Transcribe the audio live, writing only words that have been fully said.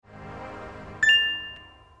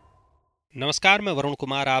नमस्कार, मैं वरुण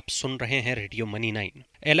कुमार। आप सुन रहे हैं रेडियो मनी 9।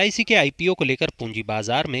 एलआईसी के आईपीओ को लेकर पूंजी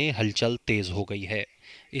बाजार में हलचल तेज हो गई है।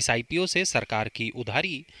 इस आईपीओ से सरकार की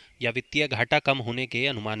उधारी या वित्तीय घाटा कम होने के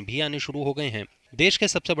अनुमान भी आने शुरू हो गए हैं। देश के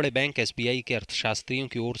सबसे बड़े बैंक एसबीआई के अर्थशास्त्रियों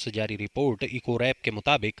की ओर से जारी रिपोर्ट इकोरैप के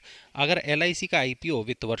मुताबिक अगर एलआईसी का आईपीओ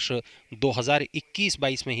वित्त वर्ष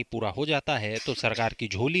 2021-22 में ही पूरा हो जाता है तो सरकार की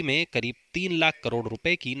झोली में करीब 3 लाख करोड़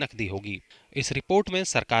रुपए की नकदी होगी। इस रिपोर्ट में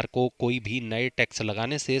सरकार को कोई भी नए टैक्स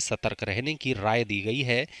लगाने से सतर्क रहने की राय दी गई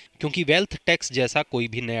है, क्योंकि वेल्थ टैक्स जैसा कोई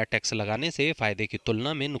भी नया टैक्स लगाने से फायदे की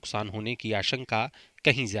तुलना में नुकसान होने की आशंका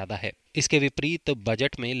कहीं ज्यादा है। इसके विपरीत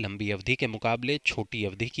बजट में लंबी अवधि के मुकाबले छोटी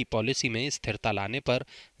अवधि की पॉलिसी में स्थिरता लाने पर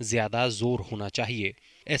ज्यादा जोर होना चाहिए।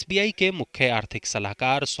 एसबीआई के मुख्य आर्थिक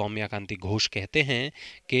सलाहकार सौम्या कांति घोष कहते हैं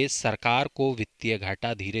कि सरकार को वित्तीय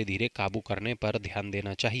घाटा धीरे धीरे काबू करने पर ध्यान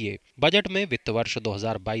देना चाहिए। बजट में वित्त वर्ष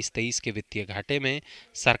 2022-23 के वित्तीय घाटे में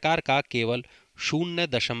सरकार का केवल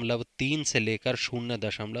 0.3 से लेकर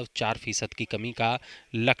 0.4% की कमी का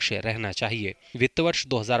लक्ष्य रहना चाहिए। वित्त वर्ष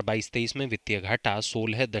 2022-23 में वित्तीय घाटा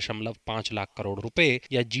 16.5 लाख करोड़ रुपए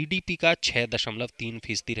या जीडीपी का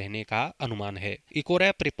 6.3% रहने का अनुमान है।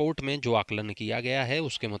 इकोरैप रिपोर्ट में जो आकलन किया गया है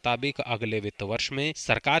उसके मुताबिक अगले वित्त वर्ष में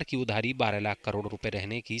सरकार की उधारी 12 लाख करोड़ रुपए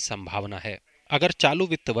रहने की संभावना है। अगर चालू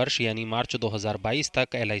वित्त वर्ष यानी मार्च 2022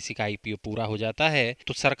 तक एलआईसी का आईपीओ पूरा हो जाता है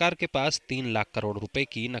तो सरकार के पास 3 लाख करोड़ रुपए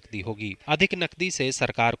की नकदी होगी। अधिक नकदी से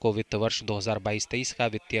सरकार को वित्त वर्ष 2022-23 का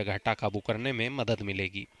वित्तीय घाटा काबू करने में मदद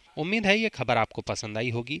मिलेगी। उम्मीद है ये खबर आपको पसंद आई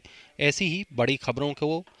होगी। ऐसी ही बड़ी खबरों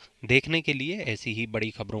को देखने के लिए, ऐसी ही बड़ी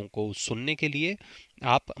खबरों को सुनने के लिए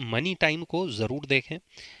आप मनी टाइम को ज़रूर देखें।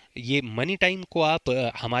 ये मनी टाइम को आप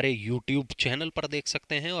हमारे यूट्यूब चैनल पर देख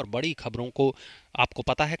सकते हैं और बड़ी खबरों को आपको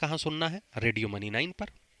पता है कहाँ सुनना है, रेडियो मनी 9 पर।